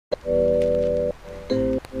Hey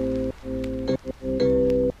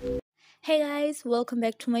guys, welcome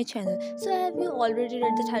back to my channel. So have you already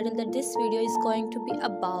read the title that this video is going to be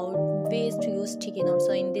about ways to use sticky notes?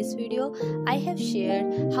 So in this video, I have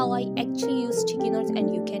shared how I actually use sticky notes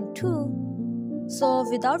and you can too. So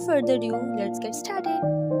without further ado, let's get started.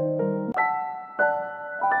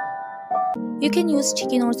 You can use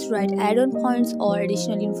sticky notes to write add-on points or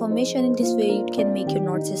additional information. In this way, it can make your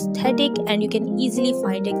notes aesthetic and you can easily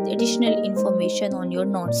find additional information on your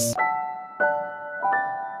notes.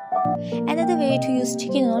 Another way to use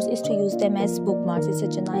sticky notes is to use them as bookmarks. It's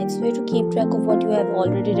such a nice way to keep track of what you have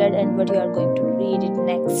already read and what you are going to read it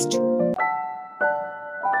next.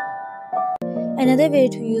 Another way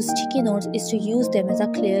to use sticky notes is to use them as a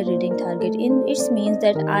clear reading target. It means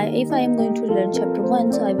that if I am going to learn chapter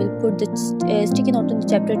 1, so I will put the sticky note in the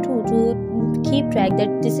chapter 2 to keep track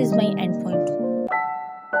that this is my endpoint.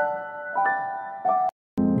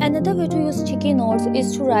 Another way to use sticky notes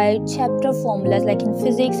is to write chapter formulas, like in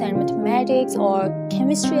physics and mathematics or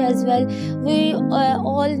chemistry as well. We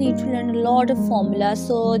all need to learn a lot of formulas,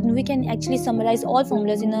 so we can actually summarize all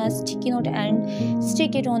formulas in a sticky note and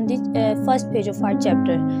stick it on the first page of our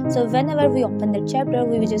chapter. So whenever we open that chapter,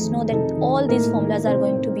 we will just know that all these formulas are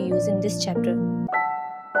going to be used in this chapter.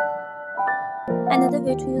 Another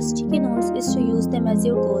way to use sticky notes is to use them as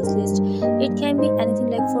your goals list. It can be anything,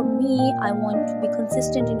 like for me, I want to be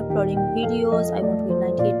consistent in uploading videos, I want to be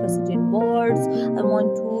 98% in boards, I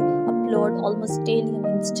want to upload almost daily on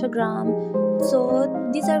Instagram. So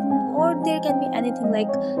these are, or there can be anything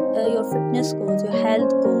like your fitness goals, your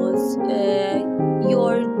health goals,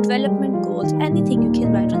 your development goals, anything you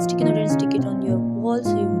can write on sticky note and stick it on your wall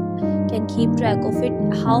so you can keep track of it,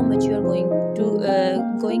 how much you are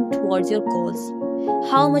going towards your goals,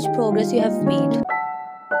 how much progress you have made.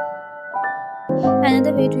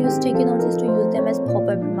 Another way to use sticky notes is to use them as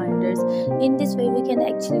pop-up reminders. In this way, we can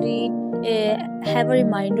actually have a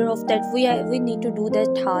reminder of that we need to do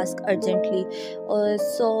that task urgently.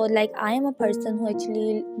 So like I am a person who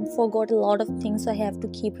actually forgot a lot of things, so I have to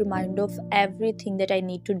keep reminder of everything that I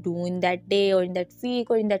need to do in that day or in that week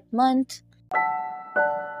or in that month.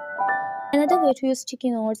 Another way to use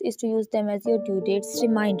sticky notes is to use them as your due dates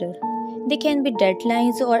reminder. They can be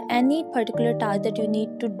deadlines or any particular task that you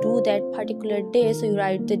need to do that particular day, so you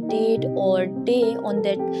write the date or day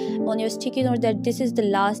on your sticky note that this is the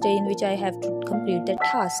last day in which I have to complete that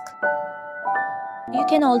task. You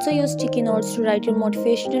can also use sticky notes to write your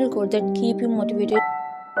motivational quotes that keep you motivated.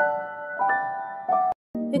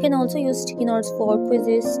 You can also use sticky notes for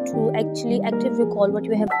quizzes to actually actively recall what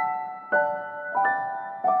you have.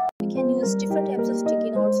 We can use different types of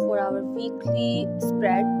sticky notes for our weekly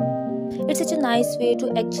spread. It's such a nice way to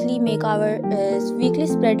actually make our weekly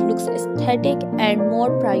spread looks aesthetic and more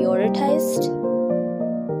prioritized.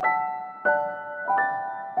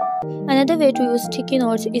 Another way to use sticky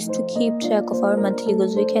notes is to keep track of our monthly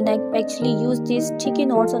goals. We can actually use these sticky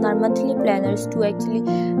notes on our monthly planners to actually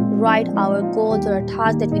write our goals or a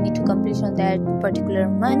task that we need to complete on that particular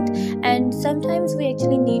month. And sometimes we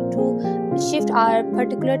actually need to shift our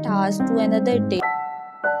particular task to another day.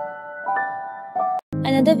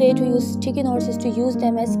 Another way to use sticky notes is to use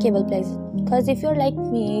them as cable plies. Because if you're like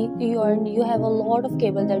me, you have a lot of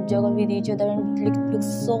cable that juggle with each other and it looks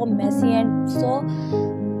so messy and so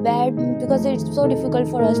bad, because it's so difficult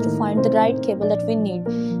for us to find the right cable that we need.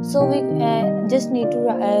 So we just need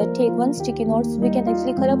to take one sticky notes. We can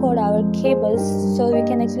actually color code our cables so we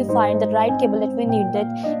can actually find the right cable that we need. That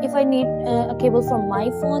if I need a cable for my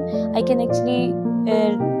phone, I can actually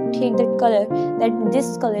take that color, that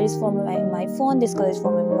this color is for my phone, this color is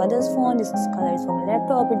for my mother's phone, this color is for my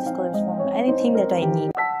laptop, and this color is for anything that I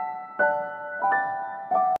need.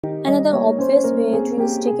 Another obvious way to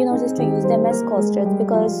use sticky notes is to use them as coasters,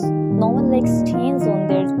 because no one likes stains on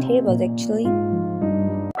their tables actually.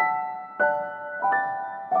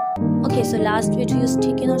 Okay, so last way to use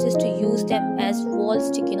sticky notes is to use them as wall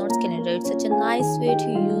sticky notes calendar. It's such a nice way to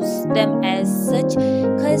use them as such,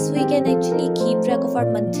 because we can actually keep track of our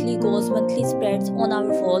monthly goals, monthly spreads on our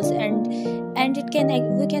walls, and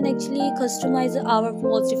we can actually customize our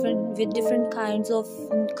walls with different kinds of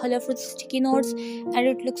colorful sticky notes, and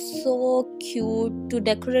it looks so cute to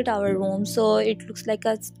decorate our room. So it looks like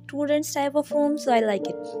a student's type of room, so I like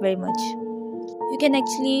it very much. You can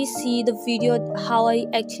actually see the video how I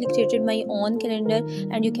actually created my own calendar,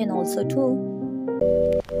 and you can also too.